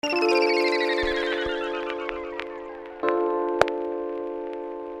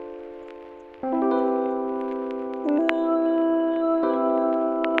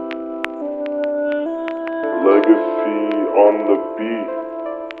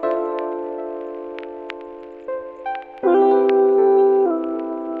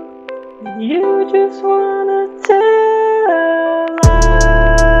just wanna tell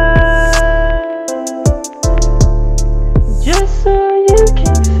lies, just so you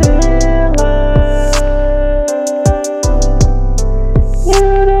can feel love. You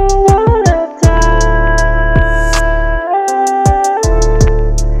don't wanna die,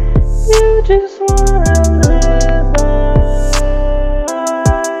 you just wanna live life.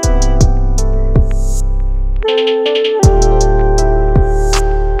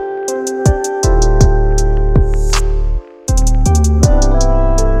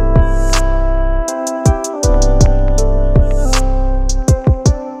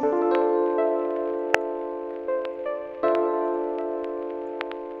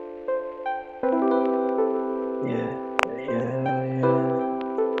 Yeah, yeah, yeah.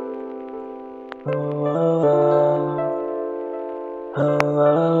 Oh, oh, oh,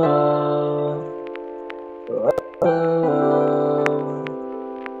 oh,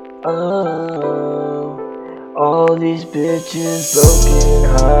 oh. All these bitches, broken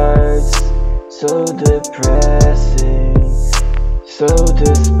hearts, so depressing, so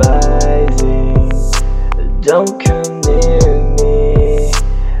despising. Don't come near me,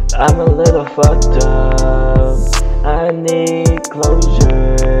 I'm a little fucked up, I need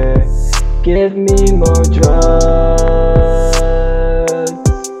closure, give me more drugs.